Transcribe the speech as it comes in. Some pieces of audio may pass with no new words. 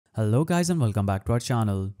Hello guys and welcome back to our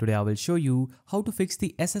channel. Today I will show you how to fix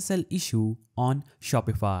the SSL issue on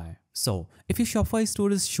Shopify. So, if your Shopify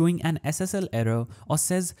store is showing an SSL error or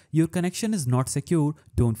says your connection is not secure,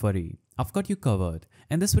 don't worry. I've got you covered.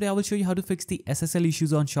 In this video I will show you how to fix the SSL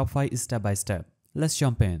issues on Shopify step by step. Let's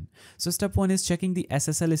jump in. So step 1 is checking the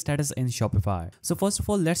SSL status in Shopify. So first of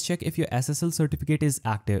all, let's check if your SSL certificate is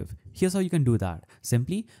active. Here's how you can do that.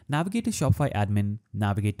 Simply navigate to Shopify admin,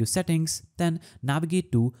 navigate to settings, then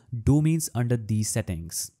navigate to domains under these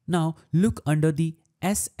settings. Now look under the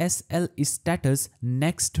SSL status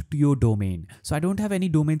next to your domain. So I don't have any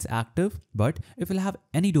domains active, but if you'll have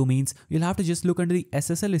any domains, you'll have to just look under the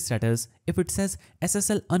SSL status. If it says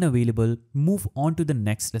SSL unavailable, move on to the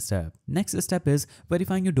next step. Next step is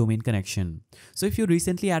verifying your domain connection. So if you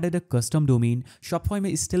recently added a custom domain, Shopify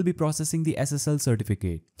may still be processing the SSL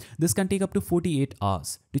certificate. This can take up to 48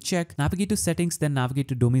 hours. To check, navigate to settings, then navigate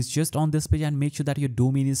to domains just on this page and make sure that your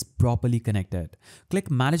domain is properly connected. Click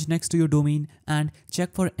manage next to your domain and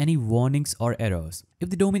check for any warnings or errors. If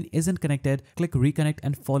the domain isn't connected, click reconnect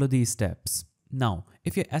and follow these steps. Now,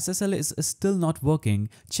 if your SSL is still not working,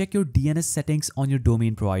 check your DNS settings on your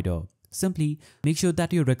domain provider. Simply make sure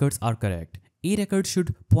that your records are correct. A record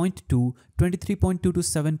should point to 23.2 to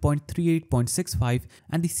 7.38.65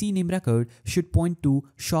 and the CNAME record should point to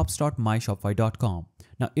shops.myshopify.com.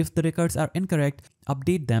 Now, if the records are incorrect,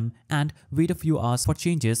 update them and wait a few hours for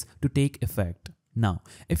changes to take effect. Now,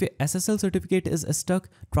 if your SSL certificate is stuck,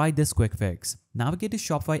 try this quick fix. Navigate to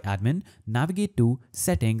Shopify admin, navigate to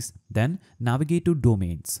settings, then navigate to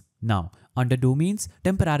domains. Now, under domains,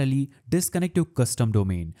 temporarily disconnect your custom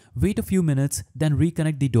domain. Wait a few minutes, then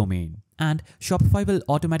reconnect the domain. And Shopify will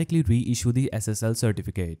automatically reissue the SSL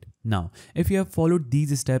certificate. Now, if you have followed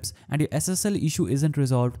these steps and your SSL issue isn't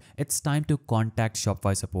resolved, it's time to contact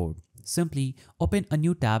Shopify support. Simply open a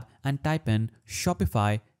new tab and type in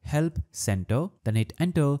Shopify Help Center, then hit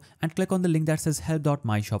enter and click on the link that says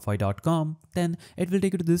help.myshopify.com. Then it will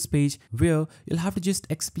take you to this page where you'll have to just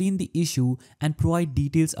explain the issue and provide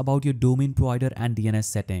details about your domain provider and DNS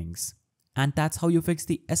settings. And that's how you fix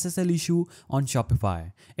the SSL issue on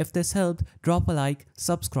Shopify. If this helped, drop a like,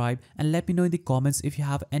 subscribe, and let me know in the comments if you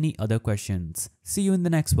have any other questions. See you in the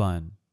next one.